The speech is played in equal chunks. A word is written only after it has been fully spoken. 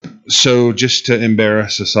So just to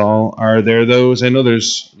embarrass us all, are there those, I know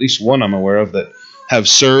there's at least one I'm aware of, that have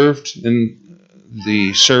served in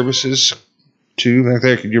the services too back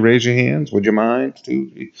there? Could you raise your hands? Would you mind?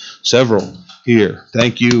 Several here.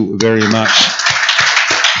 Thank you very much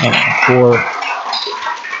for,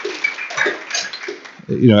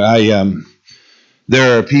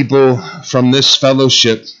 there are people from this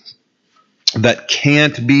fellowship that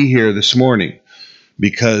can't be here this morning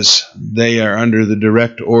because they are under the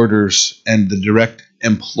direct orders and the direct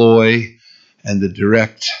employ and the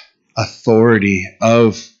direct authority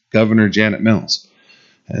of Governor Janet Mills.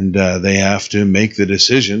 And they have to make the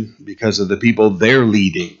decision because of the people they're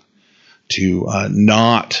leading to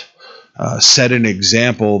not set an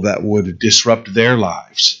example that would disrupt their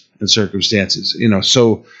lives and circumstances.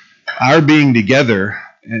 So our being together,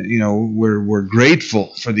 we're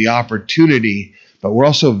grateful for the opportunity, but we're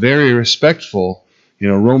also very respectful.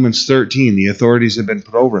 Romans 13, the authorities have been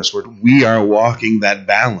put over us. We are walking that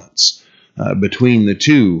balance between the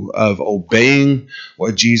two of obeying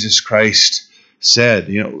what Jesus Christ said.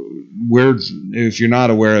 If you're not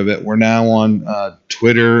aware of it, we're now on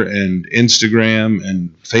Twitter and Instagram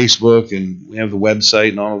and Facebook, and we have the website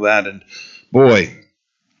and all of that. And boy,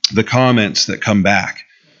 the comments that come back,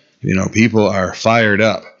 people are fired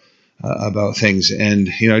up about things. And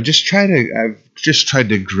I've just tried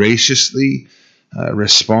to graciously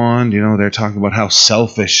respond. They're talking about how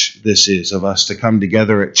selfish this is of us to come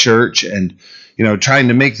together at church, and trying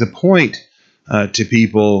to make the point to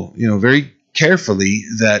people, very carefully,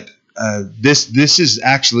 that this is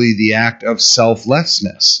actually the act of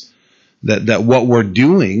selflessness. That what we're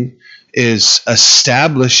doing is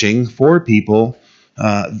establishing for people,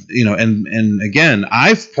 and again,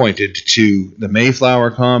 I've pointed to the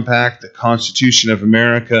Mayflower Compact, the Constitution of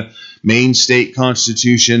America, Maine State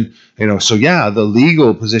Constitution, so yeah, the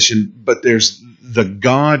legal position, but there's the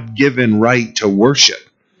God-given right to worship.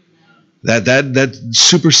 That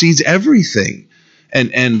supersedes everything.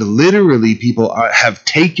 And literally people have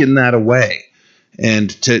taken that away. And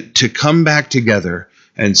to come back together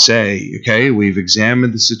and say, okay, we've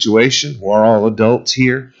examined the situation. We're all adults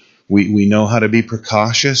here. We know how to be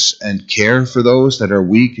precautious and care for those that are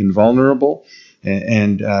weak and vulnerable.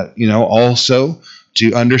 And also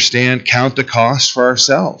to understand, count the cost for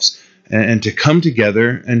ourselves, and to come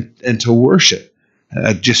together and to worship.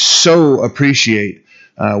 Just so appreciate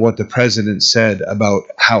what the president said about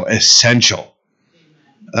how essential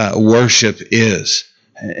worship is,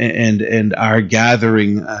 and our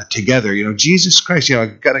gathering together. Jesus Christ, I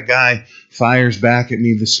got a guy fires back at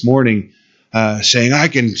me this morning saying, I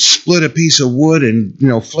can split a piece of wood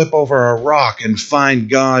and flip over a rock and find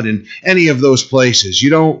God in any of those places. You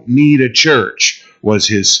don't need a church, was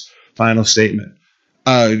his final statement.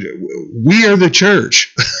 We are the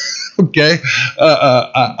church. Okay?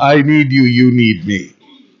 I need you, you need me.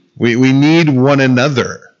 We need one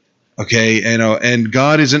another. Okay, and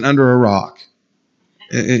God isn't under a rock.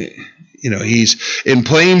 He's in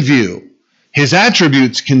plain view. His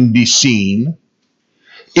attributes can be seen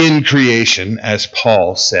in creation, as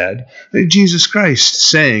Paul said. Jesus Christ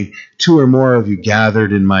saying, 2 or more of you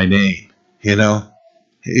gathered in my name. In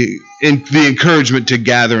the encouragement to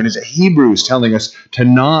gather, and Hebrews telling us to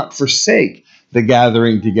not forsake the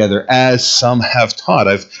gathering together, as some have taught.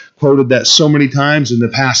 I've quoted that so many times in the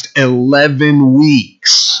past 11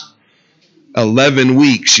 weeks. 11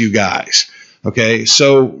 weeks, you guys. Okay,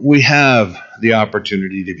 so we have the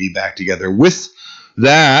opportunity to be back together. With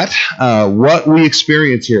that, what we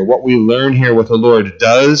experience here, what we learn here, what the Lord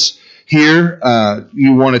does here,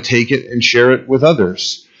 you want to take it and share it with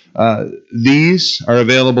others. These are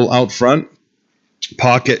available out front.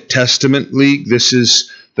 Pocket Testament League. This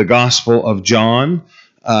is the Gospel of John.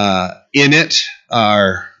 In it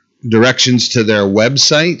are directions to their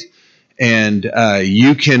website. And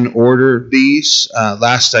you can order these.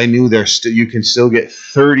 Last I knew, you can still get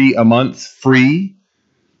 30 a month free.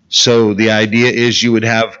 So the idea is you would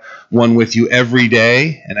have one with you every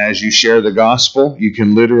day. And as you share the gospel, you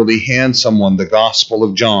can literally hand someone the Gospel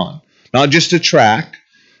of John. Not just a tract,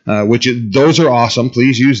 those are awesome.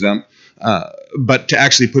 Please use them. But to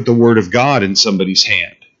actually put the Word of God in somebody's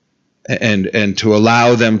hand. And to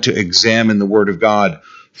allow them to examine the Word of God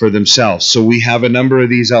for themselves. So we have a number of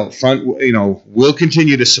these out front. We'll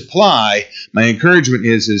continue to supply. My encouragement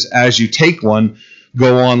is as you take one,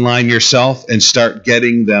 go online yourself and start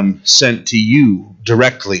getting them sent to you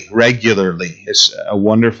directly, regularly. It's a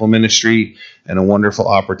wonderful ministry and a wonderful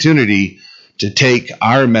opportunity to take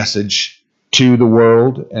our message to the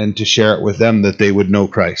world and to share it with them that they would know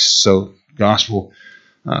Christ. So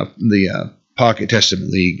the Pocket Testament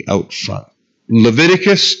League out front.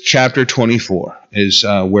 Leviticus chapter 24 is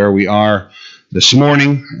where we are this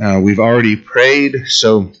morning. We've already prayed,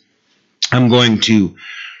 so I'm going to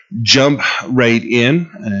jump right in.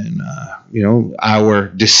 And, our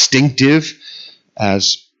distinctive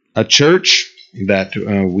as a church, that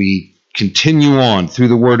we continue on through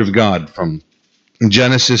the Word of God from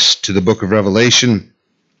Genesis to the book of Revelation,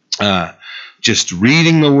 just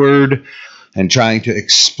reading the Word and trying to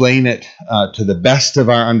explain it to the best of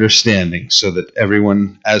our understanding so that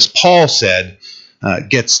everyone, as Paul said,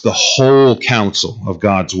 gets the whole counsel of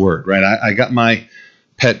God's Word, right? I got my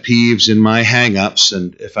pet peeves and my hang-ups,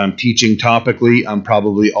 and if I'm teaching topically, I'm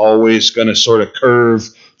probably always going to sort of curve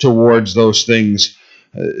towards those things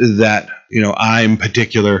that I'm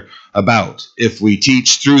particular about. If we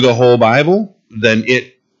teach through the whole Bible, then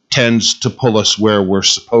it tends to pull us where we're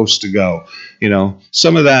supposed to go.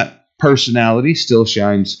 Some of that personality still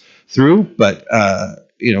shines through, but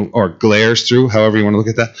or glares through, however you want to look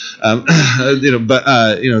at that.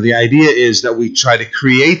 The idea is that we try to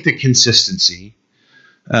create the consistency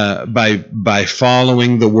by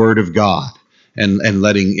following the Word of God and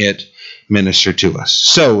letting it minister to us.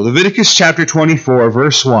 So, Leviticus chapter 24,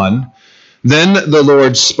 verse 1, "Then the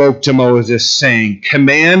Lord spoke to Moses, saying,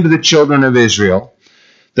 Command the children of Israel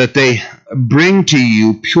that they bring to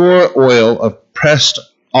you pure oil of pressed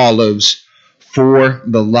olives for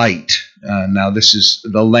the light." Now, this is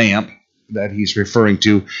the lamp that he's referring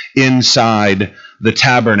to inside the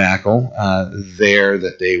tabernacle there,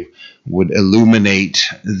 that they would illuminate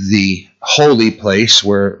the holy place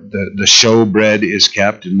where the showbread is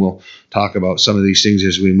kept. And we'll talk about some of these things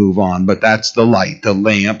as we move on. But that's the light, the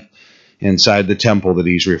lamp inside the temple that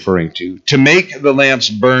he's referring to. "To make the lamps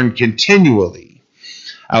burn continually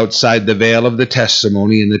outside the veil of the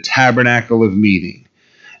testimony in the tabernacle of meeting.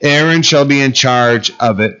 Aaron shall be in charge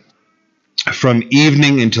of it from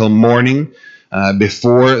evening until morning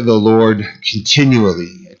before the Lord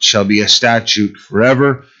continually. It shall be a statute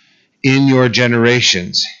forever in your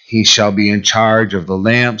generations. He shall be in charge of the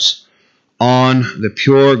lamps on the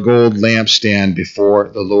pure gold lampstand before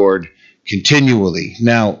the Lord continually."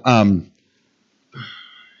 Now,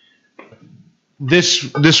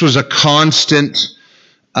 this was a constant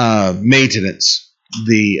maintenance.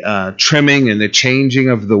 The trimming and the changing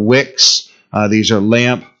of the wicks. These are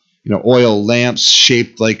oil lamps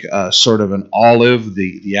shaped like sort of an olive,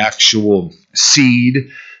 the actual seed.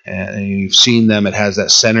 And you've seen them. It has that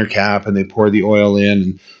center cap, and they pour the oil in,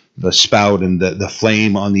 and the spout and the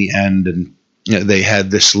flame on the end. And they had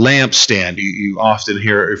this lamp stand. You often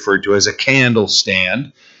hear it referred to as a candle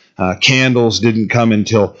stand. Candles didn't come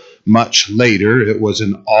until much later. It was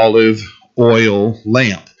an olive oil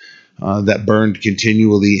lamp that burned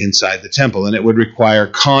continually inside the temple, and it would require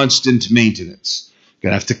constant maintenance. You're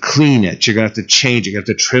going to have to clean it. You're going to have to change it. You're going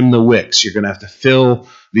to have to trim the wicks. You're going to have to fill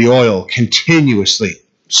the oil continuously.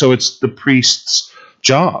 So it's the priest's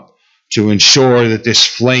job to ensure that this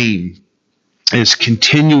flame is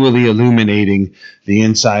continually illuminating the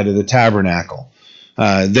inside of the tabernacle.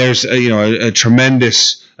 There's a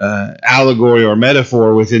tremendous allegory or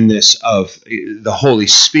metaphor within this of the Holy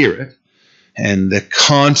Spirit and the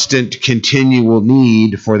constant, continual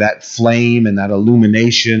need for that flame and that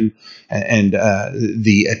illumination and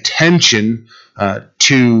the attention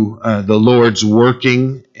to the Lord's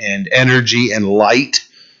working and energy and light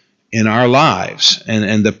in our lives.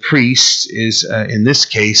 And the priest is, in this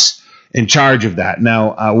case, in charge of that.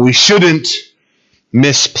 Now, we shouldn't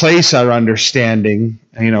misplace our understanding,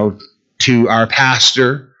 to our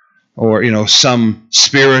pastor or, some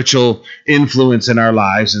spiritual influence in our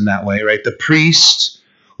lives in that way, right? The priest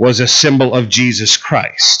was a symbol of Jesus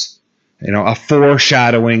Christ, a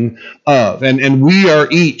foreshadowing of. And we are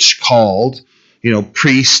each called,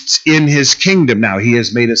 priests in his kingdom. Now, he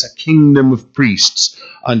has made us a kingdom of priests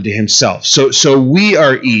unto himself. So we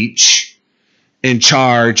are each in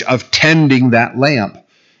charge of tending that lamp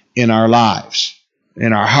in our lives,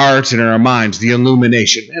 in our hearts and in our minds, the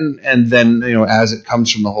illumination. And then, as it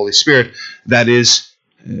comes from the Holy Spirit, that is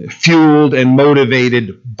fueled and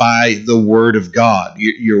motivated by the Word of God.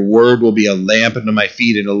 Your Word will be a lamp unto my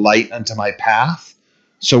feet and a light unto my path.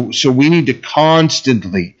 So we need to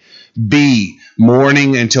constantly be,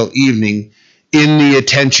 morning until evening, in the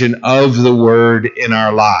attention of the Word in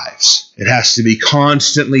our lives. It has to be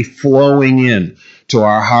constantly flowing in to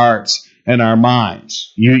our hearts and our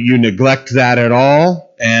minds. You neglect that at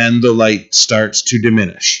all, and the light starts to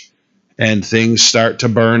diminish, and things start to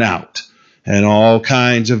burn out, and all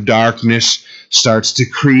kinds of darkness starts to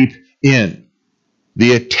creep in.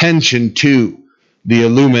 The attention to the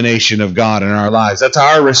illumination of God in our lives. That's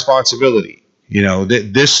our responsibility.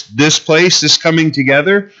 This place, this coming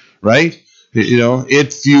together, right?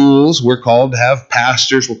 It fuels. We're called to have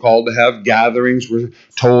pastors. We're called to have gatherings. We're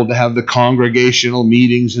told to have the congregational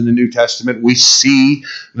meetings in the New Testament. We see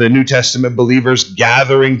the New Testament believers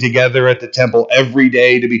gathering together at the temple every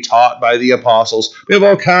day to be taught by the apostles. We have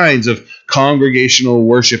all kinds of congregational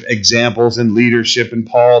worship examples and leadership, and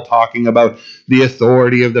Paul talking about the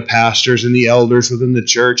authority of the pastors and the elders within the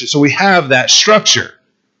church. And so we have that structure.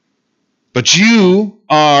 But you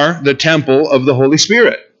are the temple of the Holy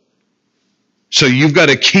Spirit. So you've got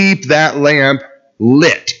to keep that lamp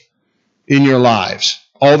lit in your lives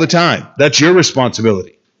all the time. That's your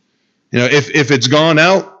responsibility. If it's gone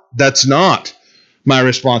out, that's not my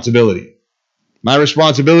responsibility. My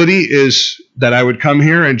responsibility is that I would come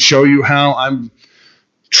here and show you how I'm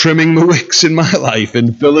trimming the wicks in my life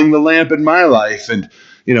and filling the lamp in my life, and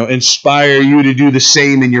inspire you to do the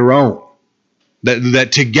same in your own.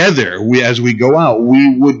 That together, as we go out,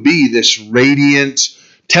 we would be this radiant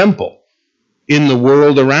temple in the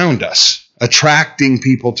world around us, attracting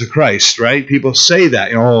people to Christ, right? People say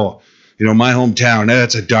that, my hometown,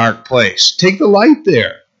 that's a dark place. Take the light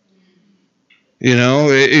there.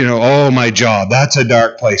 My job, that's a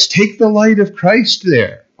dark place. Take the light of Christ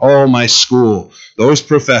there. Oh, my school, those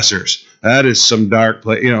professors, that is some dark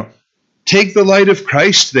place. Take the light of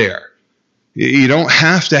Christ there. You don't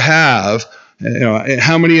have to have,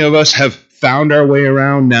 how many of us have found our way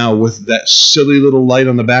around now with that silly little light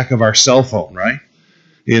on the back of our cell phone, right?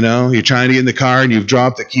 You're trying to get in the car and you've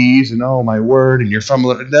dropped the keys and oh my word, and you're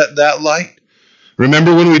fumbling that light.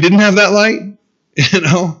 Remember when we didn't have that light?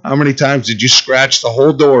 How many times did you scratch the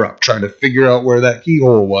whole door up trying to figure out where that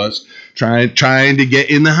keyhole was, trying to get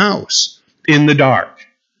in the house in the dark?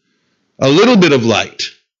 A little bit of light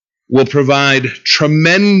will provide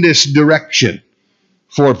tremendous direction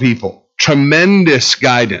for people, tremendous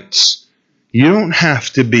guidance. You don't have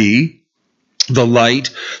to be the light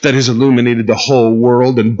that has illuminated the whole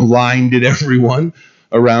world and blinded everyone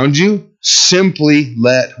around you. Simply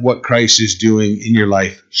let what Christ is doing in your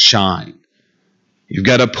life shine. You've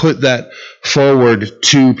got to put that forward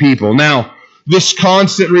to people. Now, this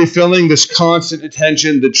constant refilling, this constant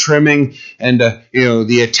attention, the trimming, and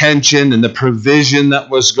the attention and the provision that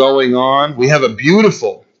was going on. We have a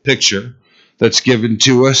beautiful picture that's given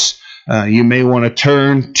to us. You may want to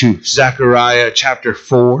turn to Zechariah chapter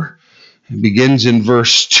 4. It begins in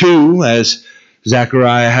verse 2. As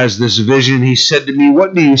Zechariah has this vision, he said to me,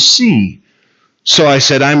 "What do you see?" So I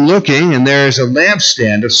said, "I'm looking, and there is a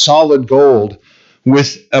lampstand of solid gold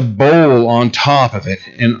with a bowl on top of it.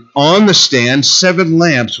 And on the stand, 7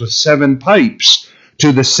 lamps with 7 pipes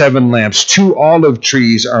to the 7 lamps. 2 olive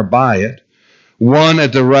trees are by it, one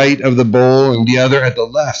at the right of the bowl and the other at the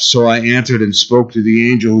left." So I answered and spoke to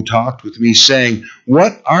the angel who talked with me, saying,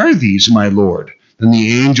 "What are these, my Lord?" And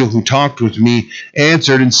the angel who talked with me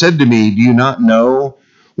answered and said to me, "Do you not know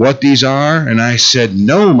what these are?" And I said,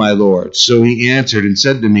 "No, my Lord." So he answered and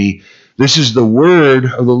said to me, "This is the word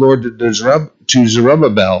of the Lord to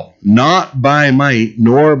Zerubbabel, not by might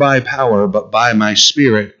nor by power, but by my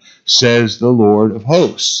Spirit, says the Lord of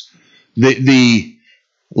hosts." The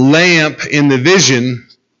lamp in the vision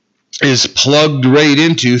is plugged right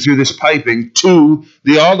into, through this piping, to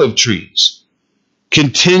the olive trees.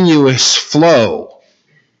 Continuous flow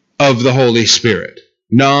of the Holy Spirit.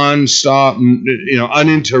 Non-stop,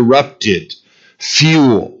 uninterrupted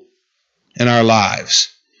fuel in our lives.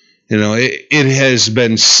 It has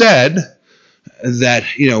been said that,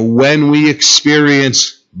 when we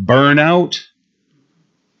experience burnout,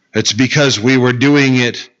 it's because we were doing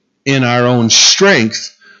it in our own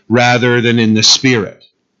strength rather than in the Spirit.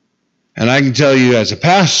 And I can tell you as a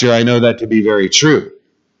pastor, I know that to be very true.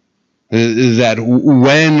 That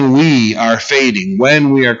when we are fading,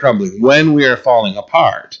 when we are crumbling, when we are falling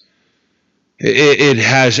apart, it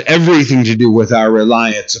has everything to do with our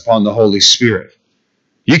reliance upon the Holy Spirit.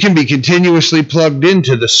 You can be continuously plugged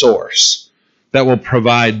into the source that will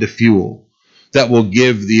provide the fuel, that will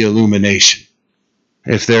give the illumination.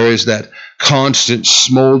 If there is that constant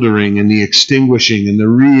smoldering and the extinguishing and the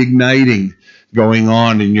reigniting going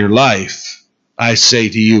on in your life, I say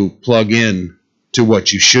to you, plug in to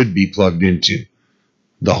what you should be plugged into,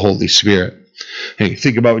 the Holy Spirit. Hey,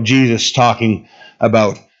 think about Jesus talking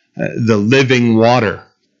about the living water,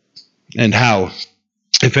 and how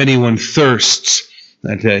if anyone thirsts,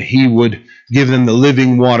 that he would give them the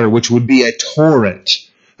living water, which would be a torrent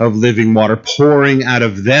of living water pouring out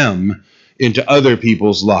of them into other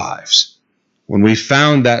people's lives. When we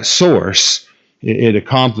found that source, it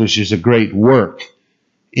accomplishes a great work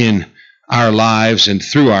in our lives and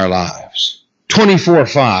through our lives.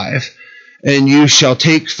 24:5, "And you shall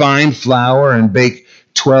take fine flour and bake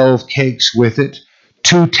 12 cakes with it.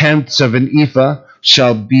 2/10 of an ephah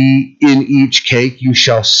shall be in each cake. You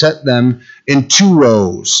shall set them in 2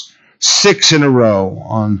 rows, 6 in a row,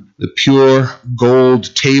 on the pure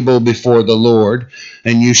gold table before the Lord.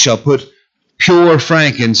 And you shall put pure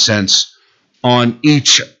frankincense on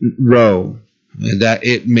each row, that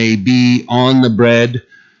it may be on the bread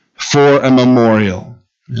for a memorial,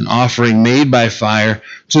 an offering made by fire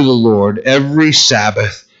to the Lord every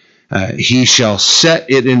Sabbath. He shall set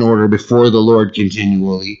it in order before the Lord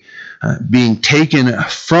continually, being taken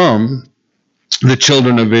from the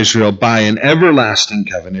children of Israel by an everlasting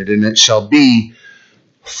covenant. And it shall be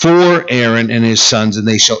for Aaron and his sons, and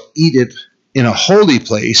they shall eat it in a holy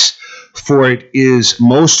place, for it is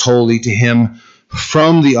most holy to him,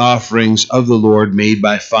 from the offerings of the Lord made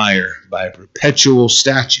by fire, by a perpetual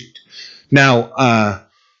statute. Now,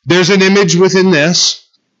 there's an image within this.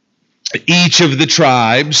 Each of the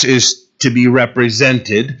tribes is to be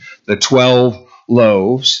represented, the 12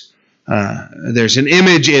 loaves. There's an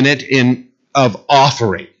image in it of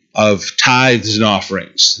offering, of tithes and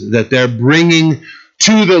offerings, that they're bringing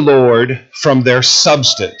to the Lord from their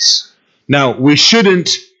substance. Now, we shouldn't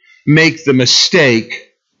make the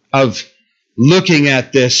mistake of looking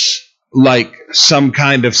at this like some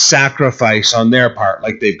kind of sacrifice on their part,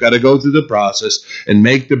 like they've got to go through the process and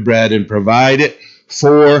make the bread and provide it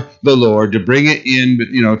for the Lord to bring it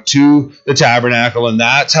in, to the tabernacle, and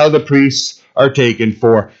that's how the priests are taken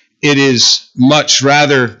for. It is much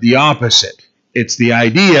rather the opposite. It's the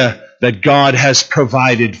idea that God has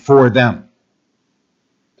provided for them.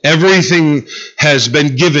 Everything has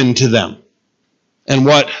been given to them. And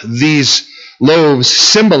what these loaves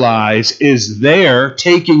symbolize is their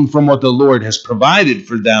taking from what the Lord has provided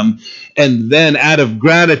for them, and then out of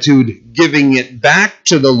gratitude giving it back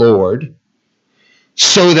to the Lord,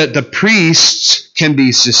 so that the priests can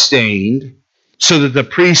be sustained, so that the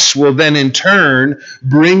priests will then in turn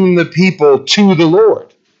bring the people to the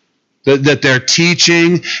Lord. That their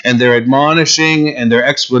teaching and their admonishing and their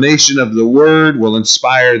explanation of the word will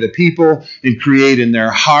inspire the people and create in their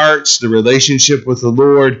hearts the relationship with the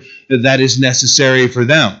Lord that is necessary for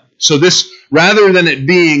them. So this, rather than it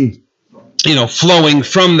being, flowing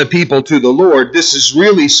from the people to the Lord, this is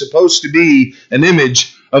really supposed to be an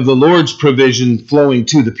image of the Lord's provision flowing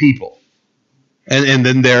to the people. And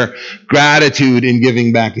then their gratitude in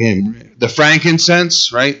giving back to Him. The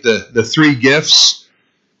frankincense, right? The 3 gifts.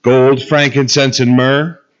 Gold, frankincense, and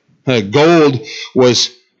myrrh. Gold was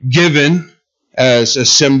given as a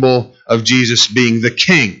symbol of Jesus being the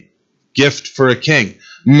king. Gift for a king.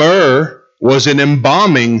 Myrrh was an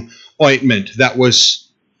embalming ointment that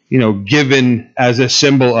was, given as a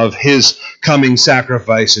symbol of His coming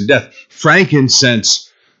sacrifice and death. Frankincense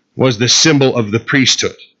was the symbol of the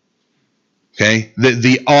priesthood. Okay?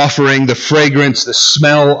 The offering, the fragrance, the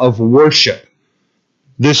smell of worship.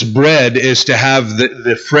 This bread is to have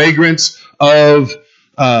the fragrance of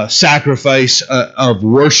sacrifice, of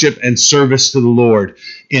worship and service to the Lord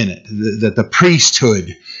in it. That the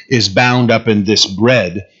priesthood is bound up in this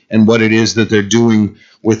bread and what it is that they're doing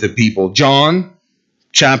with the people. John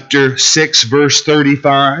chapter 6, verse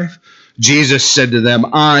 35, Jesus said to them,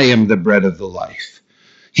 I am the bread of the life.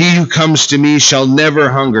 He who comes to me shall never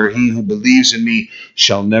hunger. He who believes in me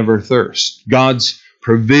shall never thirst. God's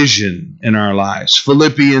provision in our lives.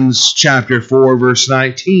 Philippians chapter 4, verse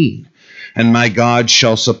 19. And my God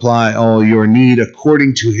shall supply all your need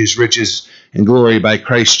according to His riches and glory by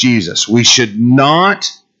Christ Jesus. We should not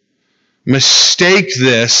mistake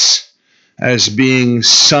this as being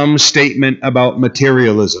some statement about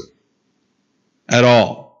materialism at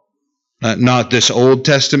all. Not this Old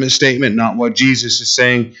Testament statement, not what Jesus is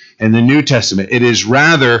saying in the New Testament. It is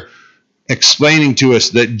rather explaining to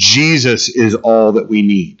us that Jesus is all that we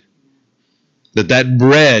need. That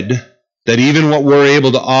bread, that even what we're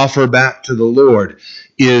able to offer back to the Lord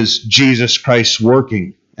is Jesus Christ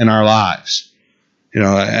working in our lives.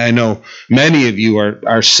 I know many of you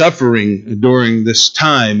are suffering during this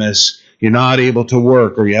time as you're not able to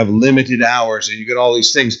work, or you have limited hours and you get all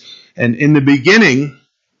these things. And in the beginning,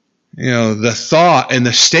 the thought and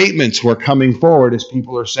the statements were coming forward as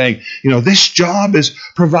people are saying, this job is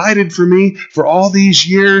provided for me for all these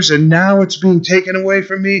years and now it's being taken away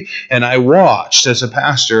from me. And I watched as a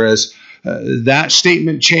pastor as that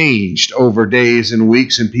statement changed over days and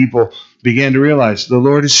weeks, and people began to realize the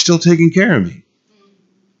Lord is still taking care of me.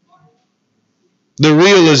 The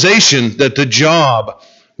realization that the job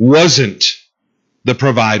wasn't the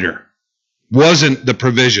provider, wasn't the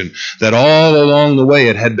provision, that all along the way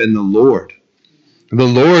it had been the Lord. The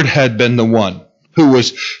Lord had been the one who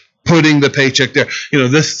was putting the paycheck there.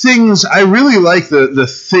 The things, I really like the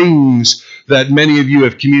things that many of you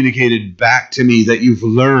have communicated back to me that you've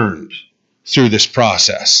learned through this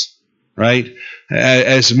process, right?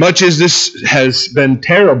 As much as this has been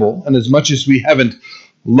terrible, and as much as we haven't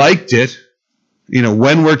liked it,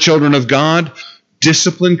 when we're children of God,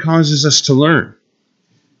 discipline causes us to learn.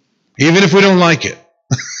 Even if we don't like it,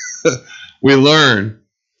 we learn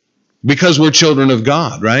because we're children of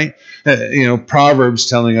God, right? Proverbs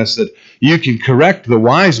telling us that you can correct the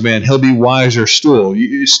wise man, he'll be wiser still.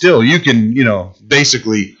 You can,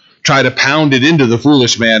 basically try to pound it into the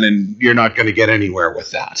foolish man, and you're not going to get anywhere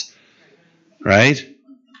with that, right?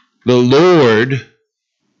 The Lord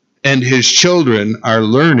and his children are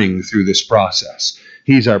learning through this process.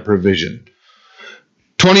 He's our provision.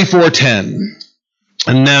 24:10.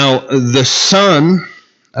 And now the son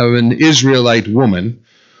of an Israelite woman,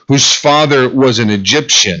 whose father was an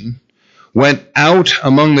Egyptian, went out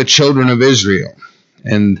among the children of Israel.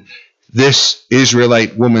 And this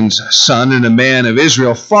Israelite woman's son and a man of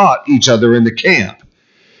Israel fought each other in the camp.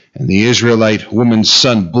 And the Israelite woman's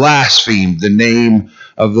son blasphemed the name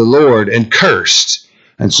of the Lord and cursed.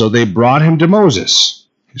 And so they brought him to Moses.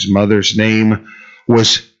 His mother's name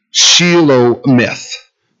was Shelomith,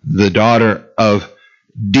 the daughter of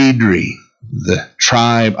Deidre, the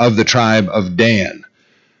tribe of Dan.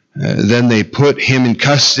 Then they put him in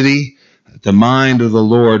custody, that the mind of the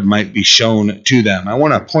Lord might be shown to them. I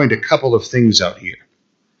want to point a couple of things out here.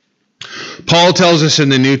 Paul tells us in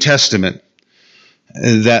the New Testament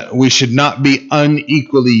that we should not be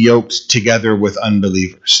unequally yoked together with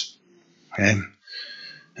unbelievers. Okay?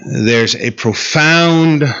 There's a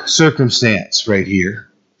profound circumstance right here.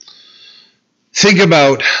 Think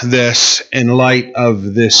about this in light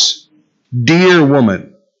of this dear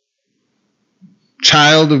woman,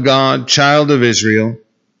 child of God, child of Israel,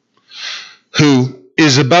 who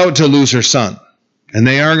is about to lose her son, and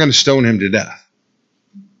they are going to stone him to death.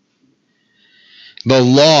 The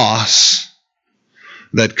loss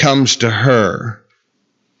that comes to her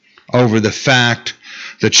over the fact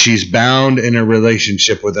that she's bound in a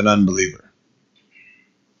relationship with an unbeliever.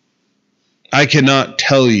 I cannot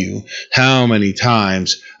tell you how many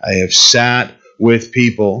times I have sat with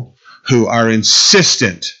people who are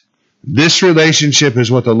insistent this relationship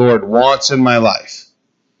is what the Lord wants in my life.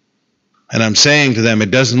 And I'm saying to them,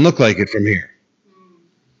 it doesn't look like it from here.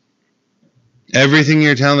 Everything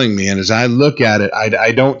you're telling me, and as I look at it,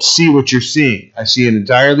 I don't see what you're seeing. I see an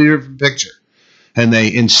entirely different picture. And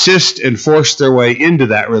they insist and force their way into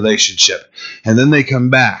that relationship. And then they come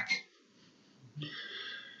back.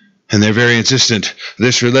 And they're very insistent.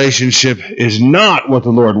 This relationship is not what the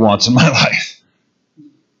Lord wants in my life.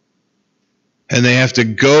 And they have to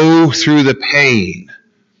go through the pain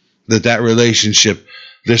that relationship,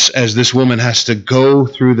 as this woman has to go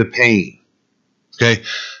through the pain. Okay?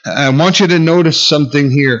 I want you to notice something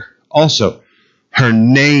here also. Her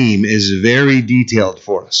name is very detailed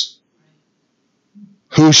for us.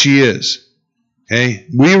 Who she is. Okay?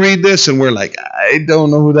 We read this and we're like, I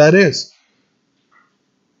don't know who that is.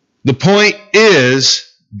 The point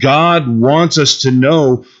is, God wants us to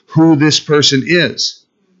know who this person is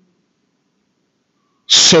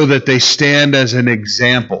so that they stand as an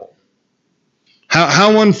example.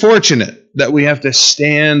 How unfortunate that we have to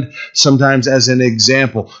stand sometimes as an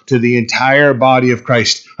example to the entire body of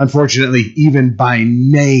Christ, unfortunately, even by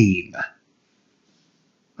name.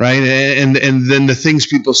 Right? And then the things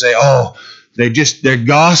people say, oh, they're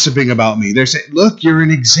gossiping about me. They're saying, look, you're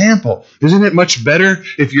an example. Isn't it much better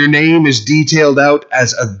if your name is detailed out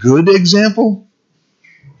as a good example?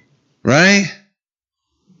 Right?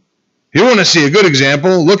 You want to see a good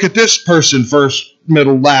example? Look at this person, first,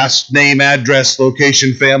 middle, last, name, address,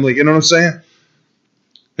 location, family. You know what I'm saying?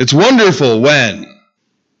 It's wonderful when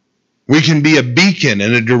we can be a beacon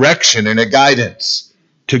and a direction and a guidance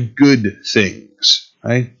to good things.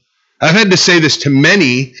 Right? I've had to say this to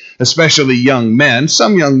many, especially young men,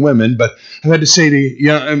 some young women, but I've had to say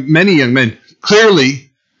to many young men,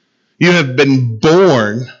 clearly you have been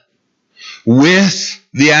born with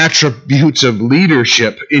the attributes of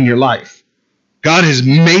leadership in your life. God has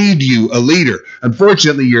made you a leader.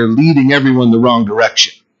 Unfortunately, you're leading everyone the wrong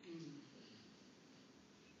direction.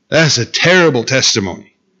 That's a terrible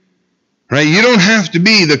testimony. Right? You don't have to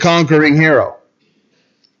be the conquering hero.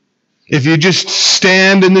 If you just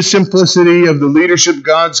stand in the simplicity of the leadership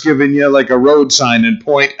God's given you like a road sign and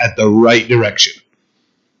point at the right direction.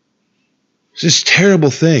 It's this terrible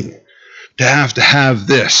thing to have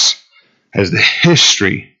this as the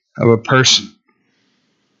history of a person.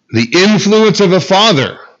 The influence of a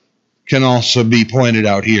father can also be pointed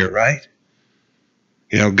out here, right?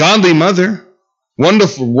 Godly mother,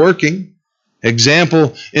 wonderful working,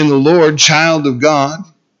 example in the Lord, child of God.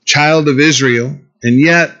 child of Israel, and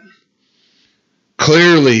yet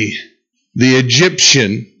clearly the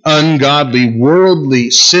Egyptian, ungodly, worldly,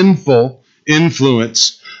 sinful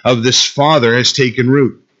influence of this father has taken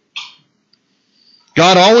root.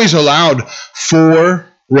 God always allowed for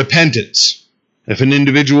repentance if an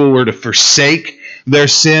individual were to forsake their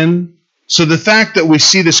sin. So the fact that we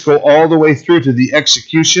see this go all the way through to the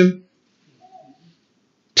execution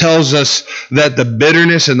tells us that the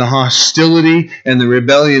bitterness and the hostility and the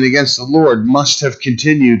rebellion against the Lord must have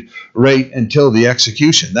continued right until the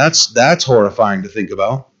execution. That's horrifying to think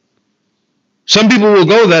about. Some people will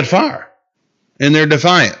go that far in their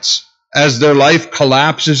defiance as their life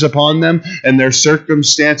collapses upon them and their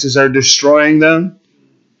circumstances are destroying them.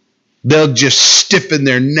 They'll just stiffen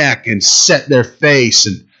their neck and set their face,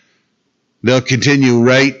 and they'll continue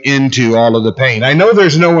right into all of the pain. I know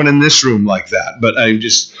there's no one in this room like that, but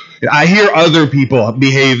I hear other people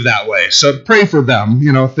behave that way. So pray for them.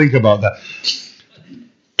 Think about that.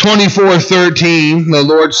 24:13, the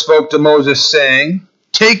Lord spoke to Moses, saying,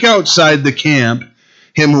 "Take outside the camp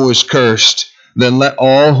him who is cursed. Then let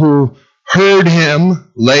all who heard him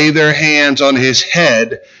lay their hands on his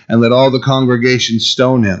head, and let all the congregation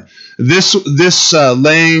stone him." This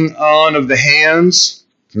laying on of the hands,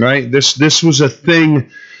 right? This was a thing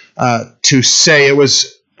to say. It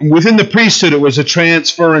was within the priesthood. It was a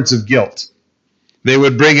transference of guilt. They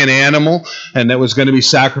would bring an animal, and that was going to be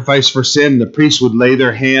sacrificed for sin. The priest would lay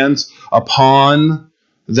their hands upon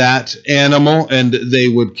that animal, and they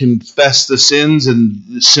would confess the sins,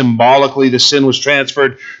 and symbolically the sin was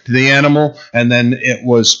transferred to the animal, and then it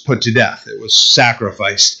was put to death. It was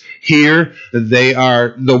sacrificed. Here, they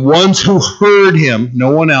are the ones who heard him,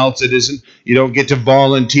 no one else. It isn't, you don't get to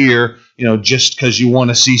volunteer, just because you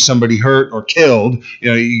want to see somebody hurt or killed.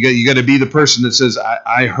 You got to be the person that says,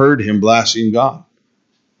 I heard him blaspheme God.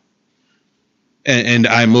 And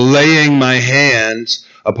I'm laying my hands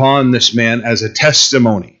upon this man as a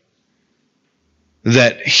testimony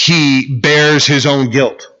that he bears his own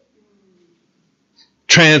guilt.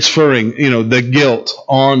 Transferring, the guilt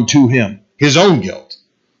onto him. His own guilt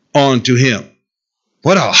onto him.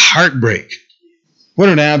 What a heartbreak. What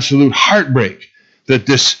an absolute heartbreak that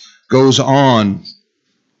this goes on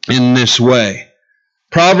in this way.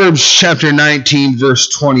 Proverbs chapter 19, verse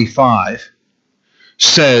 25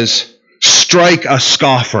 says, "Strike a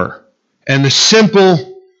scoffer, and the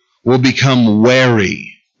simple will become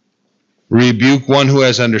wary. Rebuke one who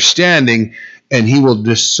has understanding, and he will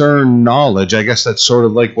discern knowledge." I guess that's sort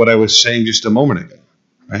of like what I was saying just a moment ago,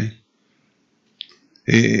 right?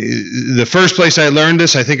 The first place I learned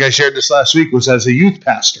this, I think I shared this last week, was as a youth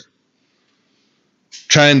pastor,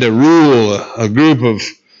 trying to rule a group of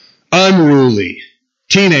unruly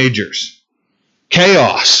teenagers.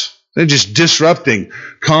 Chaos. They're just disrupting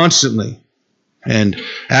constantly. And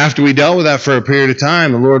after we dealt with that for a period of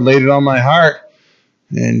time, the Lord laid it on my heart,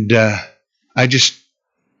 and I just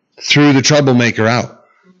threw the troublemaker out.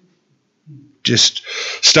 Just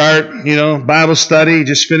start, Bible study,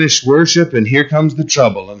 just finish worship, and here comes the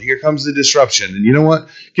trouble, and here comes the disruption. And you know what?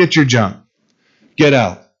 Get your junk. Get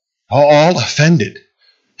out. All offended.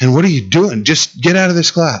 And what are you doing? Just get out of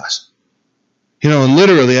this class. And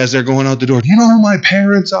literally as they're going out the door, "Do you know who my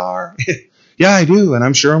parents are?" "Yeah, I do, and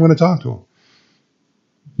I'm sure I'm going to talk to them."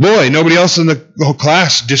 Boy, nobody else in the whole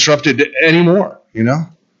class disrupted anymore,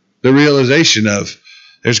 The realization of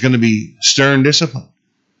there's going to be stern discipline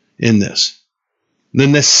in this. The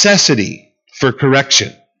necessity for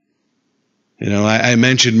correction. I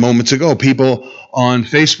mentioned moments ago, people on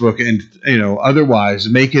Facebook and, otherwise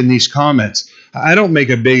making these comments. I don't make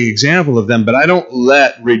a big example of them, but I don't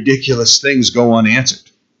let ridiculous things go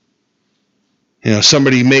unanswered.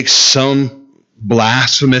 Somebody makes some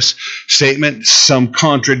blasphemous statement, some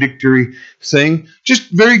contradictory thing, just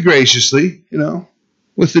very graciously,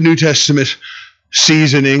 with the New Testament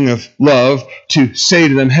seasoning of love, to say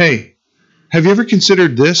to them, "Hey, have you ever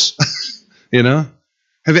considered this?"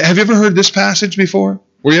 Have you ever heard this passage before?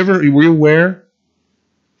 Were you aware?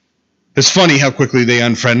 It's funny how quickly they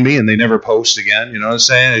unfriend me and they never post again. You know what I'm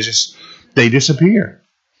saying? They disappear.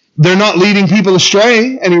 They're not leading people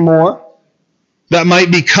astray anymore that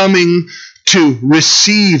might be coming to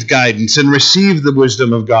receive guidance and receive the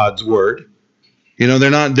wisdom of God's word.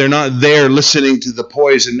 They're not there listening to the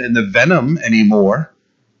poison and the venom anymore.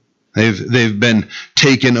 They've been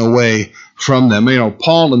taken away from them.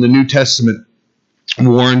 Paul in the New Testament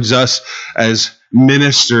warns us as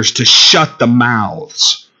ministers to shut the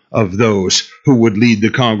mouths of those who would lead the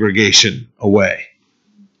congregation away.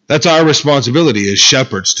 That's our responsibility as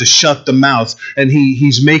shepherds, to shut the mouths. And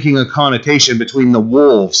he's making a connotation between the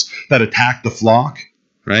wolves that attack the flock,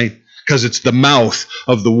 right? because it's the mouth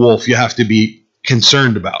of the wolf you have to be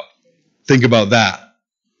concerned about. Think about that.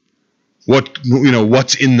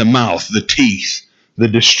 What's in the mouth, the teeth, the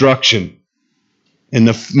destruction in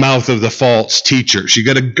the mouth of the false teachers. You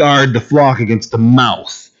got to guard the flock against the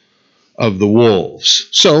mouth of the wolves.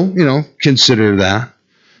 So, consider that.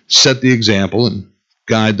 Set the example and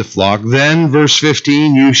guide the flock. Then, verse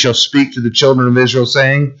 15, you shall speak to the children of Israel,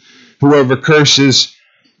 saying, whoever curses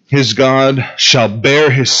his God shall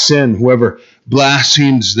bear his sin. Whoever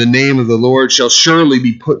blasphemes the name of the Lord shall surely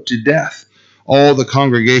be put to death. All the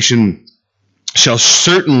congregation shall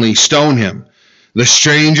certainly stone him, the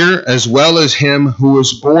stranger as well as him who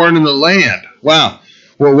was born in the land. Wow.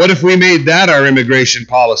 Well, what if we made that our immigration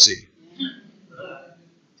policy?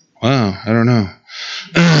 Wow, I don't know.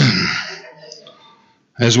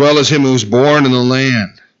 As well as him who was born in the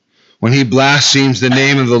land. When he blasphemes the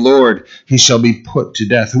name of the Lord, he shall be put to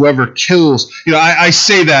death. Whoever kills, I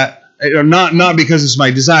say that not because it's my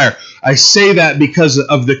desire. I say that because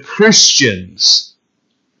of the Christians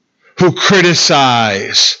who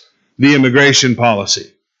criticize the immigration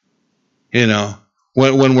policy.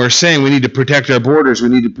 When we're saying we need to protect our borders, we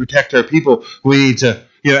need to protect our people, we need to,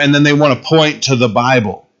 and then they want to point to the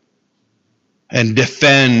Bible and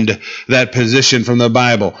defend that position from the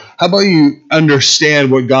Bible. How about you understand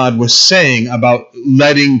what God was saying about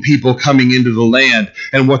letting people coming into the land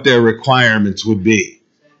and what their requirements would be?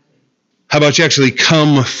 How about you actually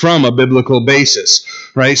come from a biblical basis,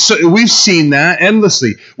 right? So we've seen that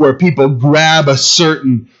endlessly, where people grab a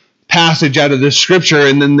certain passage out of the scripture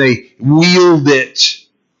and then they wield it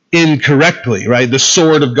incorrectly, right? The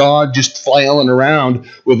sword of God just flailing around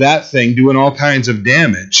with that thing, doing all kinds of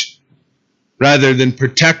damage, rather than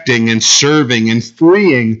protecting and serving and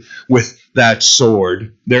freeing with that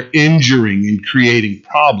sword. They're injuring and creating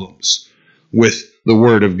problems with the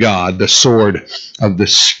word of God, the sword of the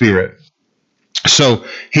Spirit. So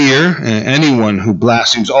here, anyone who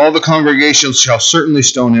blasphemes, all the congregations shall certainly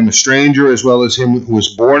stone him, a stranger as well as him who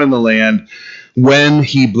was born in the land. When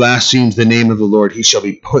he blasphemes the name of the Lord, he shall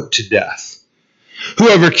be put to death.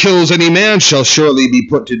 Whoever kills any man shall surely be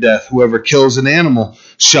put to death. Whoever kills an animal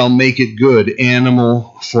shall make it good,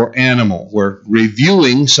 animal for animal. We're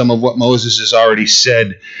reviewing some of what Moses has already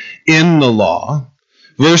said in the law.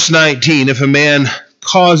 Verse 19, if a man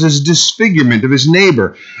causes disfigurement of his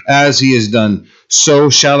neighbor, as he has done,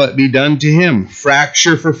 so shall it be done to him.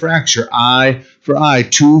 Fracture for fracture, eye for eye,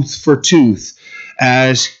 tooth for tooth.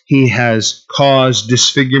 As he has caused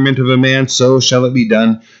disfigurement of a man, so shall it be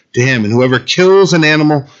done to him. And whoever kills an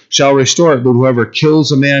animal shall restore it, but whoever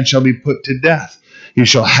kills a man shall be put to death. You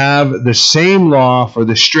shall have the same law for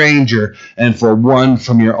the stranger and for one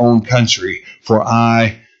from your own country, for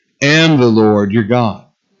I am the Lord your God.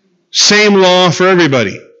 Same law for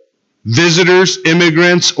everybody. Visitors,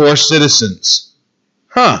 immigrants, or citizens.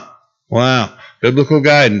 Wow. Biblical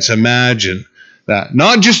guidance. Imagine that.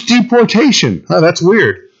 Not just deportation. That's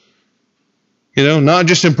weird. Not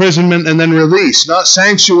just imprisonment and then release. Not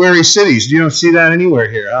sanctuary cities. You don't see that anywhere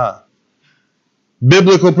here.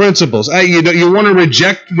 Biblical principles. You want to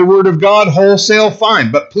reject the Word of God wholesale?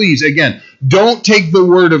 Fine. But please, again, don't take the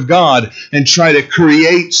Word of God and try to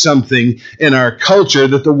create something in our culture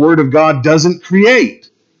that the Word of God doesn't create.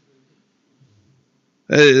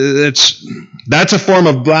 That's a form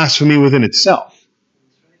of blasphemy within itself.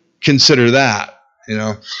 Consider that.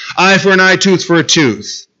 Eye for an eye, tooth for a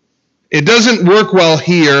tooth. It doesn't work well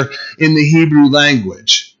here in the Hebrew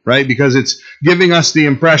language, right? Because it's giving us the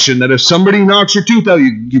impression that if somebody knocks your tooth out,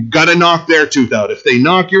 you've got to knock their tooth out. If they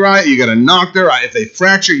knock your eye, you got to knock their eye. If they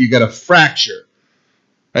fracture, you got to fracture.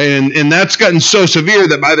 And that's gotten so severe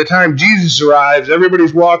that by the time Jesus arrives,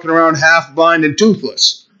 everybody's walking around half blind and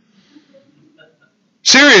toothless.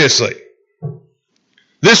 Seriously.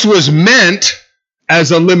 This was meant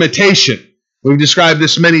as a limitation. We've described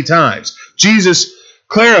this many times. Jesus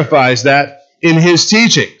clarifies that in his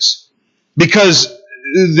teachings, because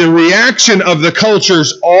the reaction of the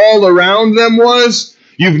cultures all around them was,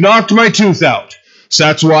 you've knocked my tooth out, so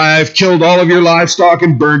that's why I've killed all of your livestock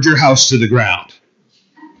and burned your house to the ground.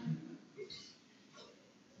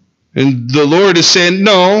 And the Lord is saying,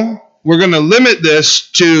 no, we're going to limit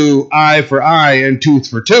this to eye for eye and tooth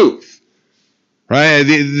for tooth. Right?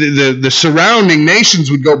 The surrounding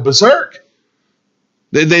nations would go berserk.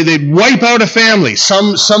 They'd wipe out a family.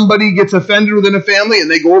 Somebody gets offended within a family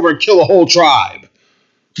and they go over and kill a whole tribe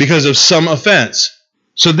because of some offense.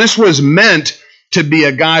 So this was meant to be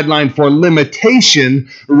a guideline for limitation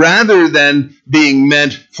rather than being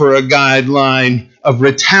meant for a guideline of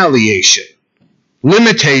retaliation.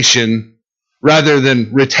 Limitation rather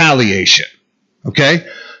than retaliation. Okay?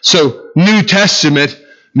 So New Testament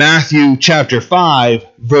Matthew chapter 5,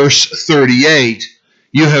 verse 38,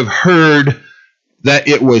 you have heard that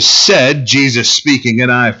it was said, Jesus speaking, an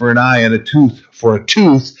eye for an eye and a tooth for a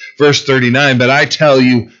tooth. Verse 39, but I tell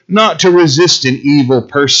you not to resist an evil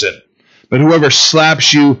person, but whoever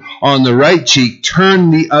slaps you on the right cheek,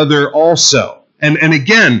 turn the other also. And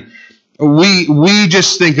again, we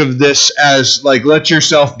just think of this as like, let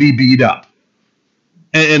yourself be beat up.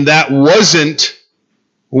 And that wasn't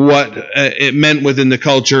what it meant within the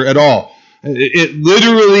culture at all. It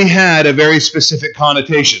literally had a very specific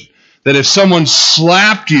connotation. That if someone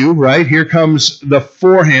slapped you, right, here comes the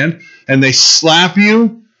forehand, and they slap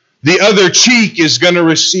you, the other cheek is going to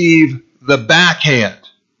receive the backhand.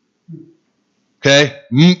 Okay?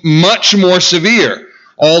 Much more severe.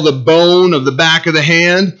 All the bone of the back of the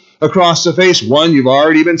hand across the face. One, you've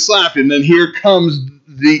already been slapped, and then here comes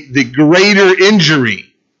the greater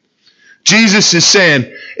injury. Jesus is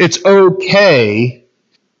saying it's okay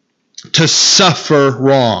to suffer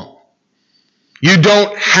wrong. You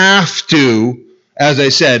don't have to, as I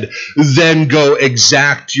said, then go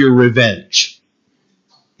exact your revenge.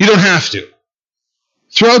 You don't have to.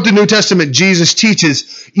 Throughout the New Testament, Jesus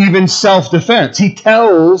teaches even self-defense. He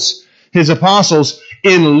tells his apostles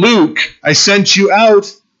in Luke, I sent you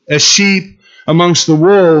out as sheep amongst the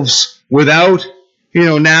wolves without,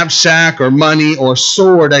 knapsack or money or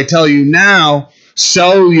sword. I tell you now,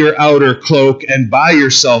 sell your outer cloak and buy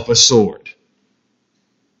yourself a sword.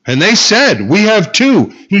 And they said, we have two.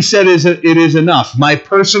 He said, it is enough.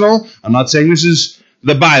 I'm not saying this is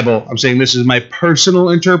the Bible. I'm saying this is my personal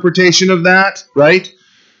interpretation of that, right?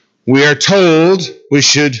 We are told we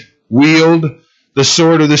should wield the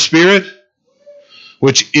sword of the Spirit,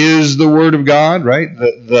 which is the Word of God, right?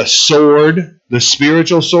 The sword, the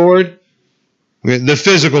spiritual sword, the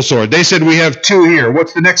physical sword. They said we have two here.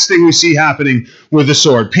 What's the next thing we see happening with the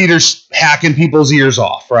sword? Peter's hacking people's ears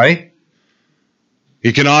off, right?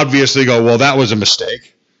 You can obviously go, well, that was a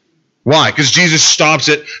mistake. Why? Because Jesus stops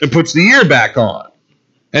it and puts the ear back on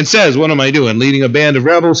and says, what am I doing? Leading a band of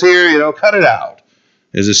rebels here? Cut it out,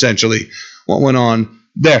 is essentially what went on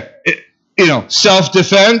there.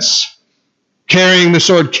 Self-defense, carrying the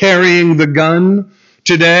sword, carrying the gun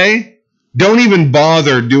today. Don't even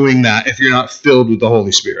bother doing that if you're not filled with the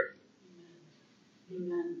Holy Spirit.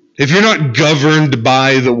 Amen. If you're not governed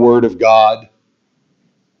by the Word of God,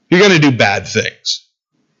 you're going to do bad things.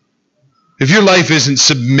 If your life isn't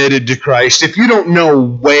submitted to Christ, if you don't know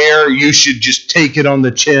where you should just take it on the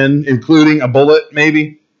chin, including a bullet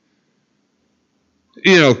maybe,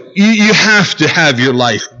 you have to have your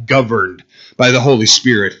life governed by the Holy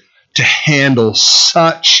Spirit to handle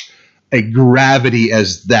such a gravity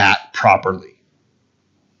as that properly.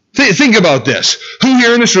 Think about this. Who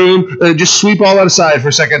here in this room, just sweep all that aside for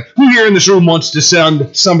a second, who here in this room wants to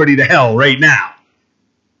send somebody to hell right now?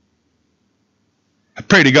 I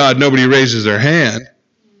pray to God nobody raises their hand,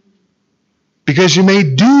 because you may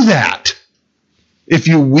do that if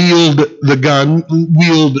you wield the gun,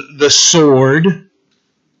 wield the sword.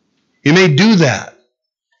 You may do that.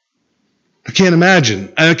 I can't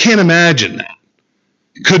imagine that.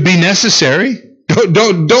 It could be necessary.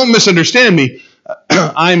 Don't misunderstand me.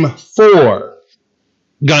 I'm for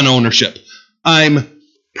gun ownership. I'm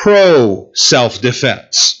pro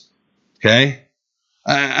self-defense. Okay?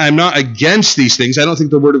 I'm not against these things. I don't think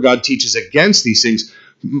the Word of God teaches against these things.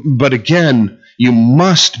 But again, you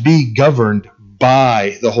must be governed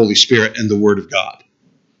by the Holy Spirit and the Word of God.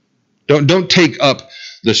 Don't take up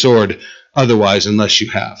the sword otherwise unless you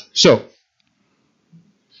have. So,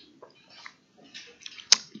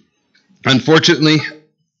 unfortunately,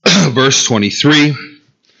 verse 23,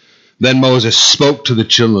 then Moses spoke to the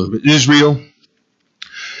children of Israel,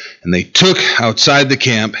 and they took outside the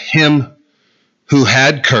camp him who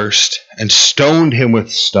had cursed, and stoned him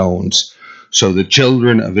with stones. So the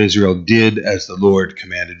children of Israel did as the Lord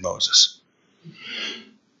commanded Moses.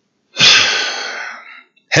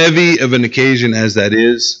 Heavy of an occasion as that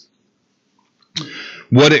is,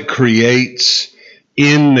 what it creates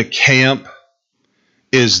in the camp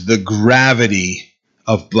is the gravity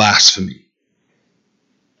of blasphemy.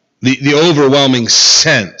 The overwhelming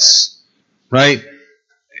sense, right?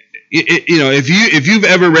 If you've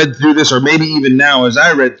ever read through this, or maybe even now as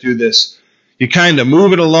I read through this, you kind of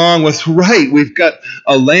move it along with, right, we've got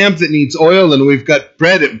a lamp that needs oil, and we've got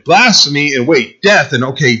bread and blasphemy, and wait, death, and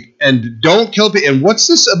okay, and don't kill people, and what's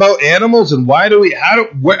this about animals, and how did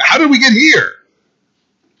we get here?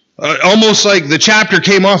 Almost like the chapter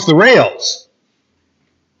came off the rails.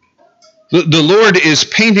 The Lord is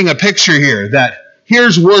painting a picture here that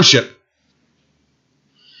here's worship.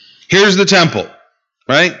 Here's the temple.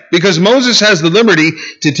 right? Because Moses has the liberty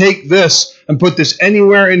to take this and put this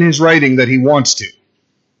anywhere in his writing that he wants to.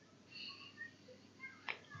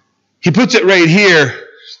 He puts it right here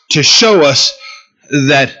to show us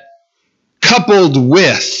that coupled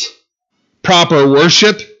with proper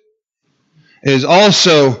worship is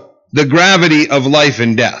also the gravity of life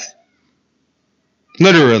and death.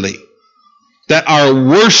 Literally. That our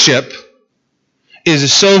worship is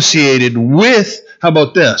associated with, how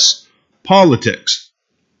about this? Politics.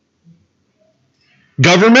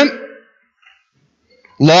 Government.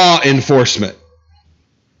 Law enforcement.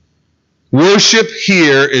 Worship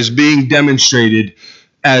here is being demonstrated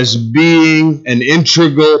as being an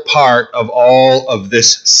integral part of all of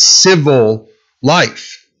this civil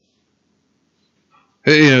life.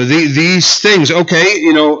 These things, okay,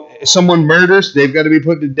 if someone murders, they've got to be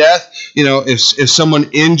put to death. If someone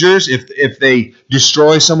injures, if they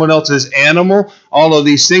destroy someone else's animal, all of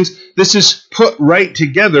these things, this is put right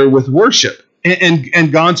together with worship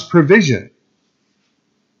and God's provision.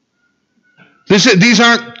 These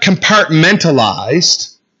aren't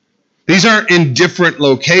compartmentalized. These aren't in different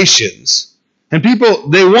locations. And people,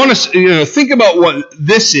 they want us, think about what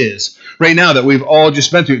this is right now that we've all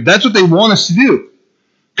just been through. That's what they want us to do.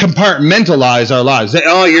 Compartmentalize our lives.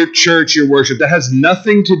 Your church, your worship. That has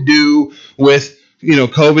nothing to do with,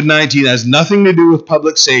 COVID-19. That has nothing to do with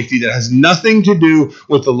public safety. That has nothing to do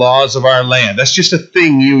with the laws of our land. That's just a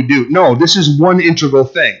thing you do. No, this is one integral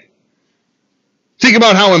thing. Think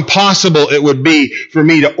about how impossible it would be for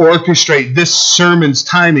me to orchestrate this sermon's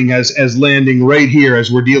timing as landing right here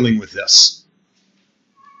as we're dealing with this.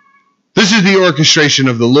 This is the orchestration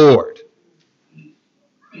of the Lord.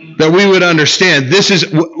 That we would understand this is,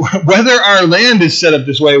 whether our land is set up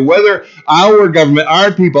this way, whether our government,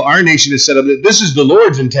 our people, our nation is set up, this is the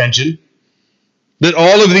Lord's intention. That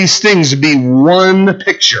all of these things be one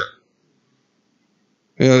picture.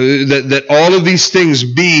 That all of these things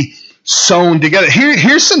be sewn together.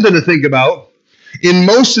 Here's something to think about. In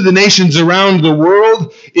most of the nations around the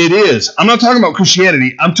world, it is. I'm not talking about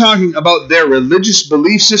Christianity. I'm talking about their religious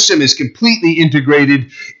belief system is completely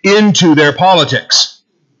integrated into their politics.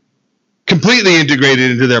 Completely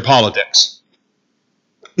integrated into their politics.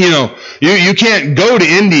 You can't go to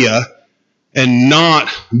India and not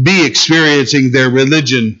be experiencing their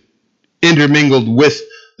religion intermingled with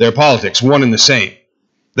their politics, one and the same.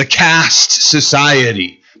 The caste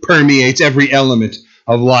society permeates every element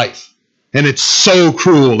of life. And it's so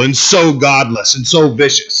cruel and so godless and so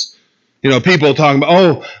vicious. People talking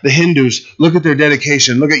about, the Hindus, look at their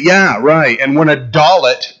dedication. Yeah, right. And when a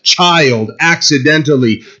Dalit child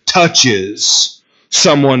accidentally touches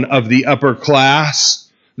someone of the upper class,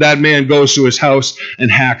 that man goes to his house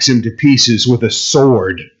and hacks him to pieces with a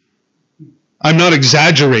sword. I'm not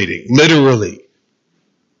exaggerating, literally.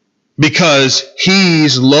 Because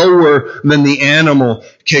he's lower than the animal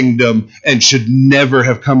kingdom and should never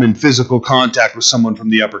have come in physical contact with someone from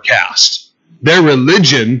the upper caste. Their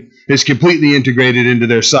religion is completely integrated into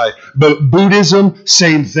their side. But Buddhism,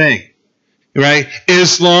 same thing. Right?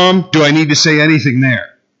 Islam, do I need to say anything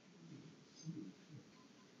there?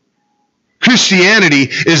 Christianity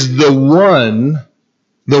is the one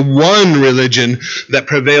religion that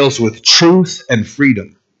prevails with truth and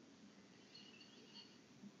freedom.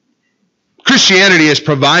 Christianity has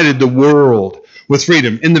provided the world with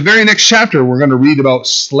freedom. In the very next chapter, we're going to read about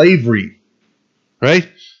slavery, right?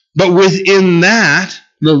 But within that,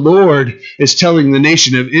 the Lord is telling the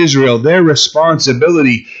nation of Israel their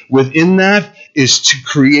responsibility within that is to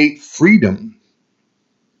create freedom.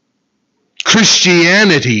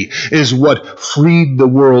 Christianity is what freed the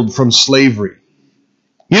world from slavery.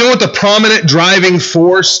 You know what the prominent driving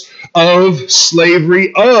force of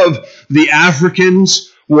slavery, of the Africans,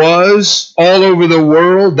 was all over the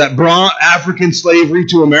world that brought African slavery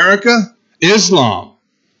to America? Islam.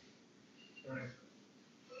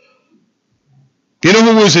 You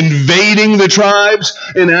know who was invading the tribes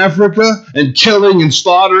in Africa and killing and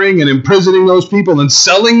slaughtering and imprisoning those people and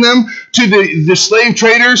selling them to the slave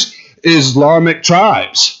traders? Islamic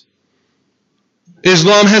tribes.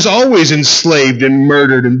 Islam has always enslaved and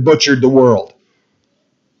murdered and butchered the world.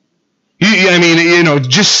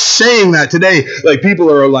 Just saying that today, like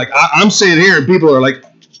people are like, I'm saying here, and people are like,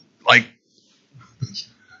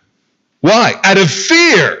 why? Out of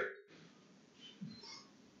fear.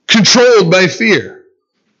 Controlled by fear.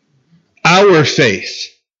 Our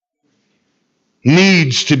faith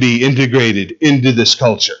needs to be integrated into this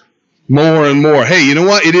culture more and more. Hey, you know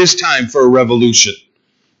what? It is time for a revolution.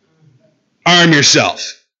 Arm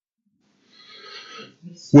yourself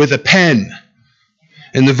with a pen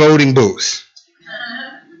in the voting booth.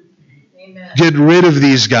 Amen. Get rid of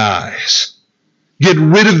these guys. Get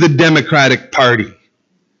rid of the Democratic Party.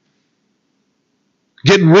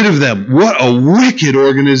 Get rid of them. What a wicked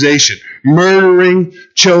organization. Murdering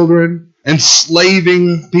children,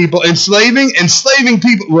 enslaving people. Enslaving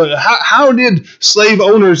people. How did slave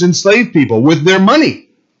owners enslave people? With their money.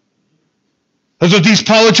 That's what these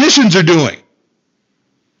politicians are doing.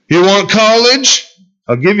 You want college?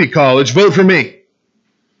 I'll give you college. Vote for me.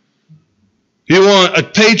 You want a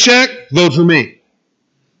paycheck? Vote for me.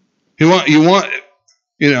 You want,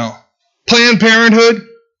 Planned Parenthood?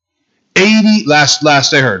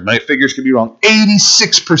 Last I heard, my figures could be wrong,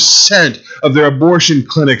 86% of their abortion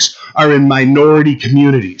clinics are in minority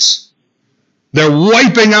communities. They're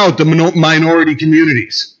wiping out the minority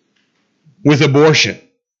communities with abortion.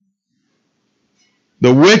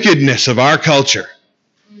 The wickedness of our culture.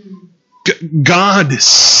 God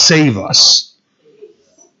save us.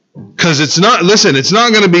 Because it's not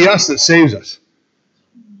going to be us that saves us.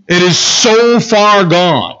 It is so far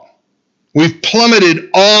gone. We've plummeted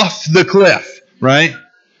off the cliff, right?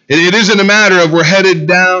 It isn't a matter of we're headed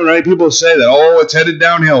down, right? People say that, it's headed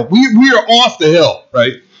downhill. We are off the hill,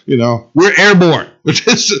 right? We're airborne.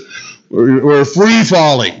 We're free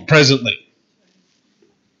falling presently.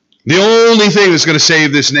 The only thing that's going to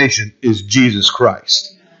save this nation is Jesus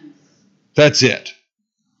Christ. That's it.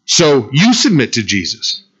 So you submit to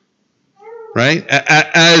Jesus, right?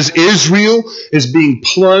 As Israel is being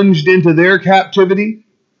plunged into their captivity,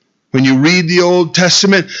 when you read the Old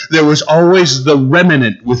Testament, there was always the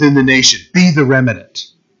remnant within the nation. Be the remnant.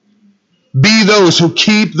 Be those who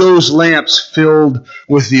keep those lamps filled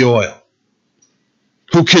with the oil,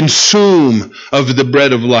 who consume of the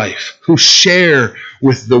bread of life, who share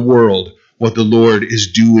with the world what the Lord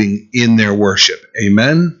is doing in their worship.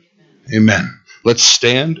 Amen? Amen. Let's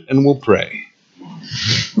stand and we'll pray.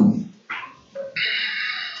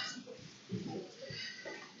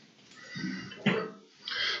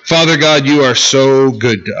 Father God, you are so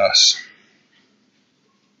good to us.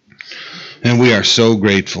 And we are so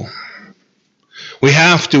grateful. We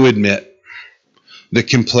have to admit the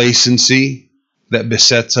complacency that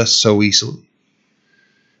besets us so easily.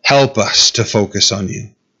 Help us to focus on you.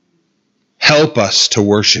 Help us to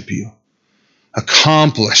worship you.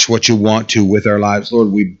 Accomplish what you want to with our lives. Lord,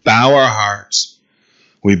 we bow our hearts.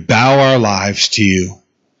 We bow our lives to you.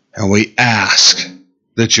 And we ask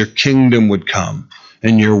that your kingdom would come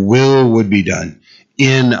and your will would be done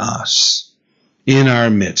in us, in our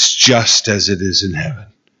midst, just as it is in heaven.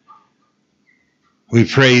 We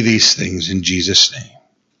pray these things in Jesus' name.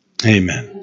 Amen.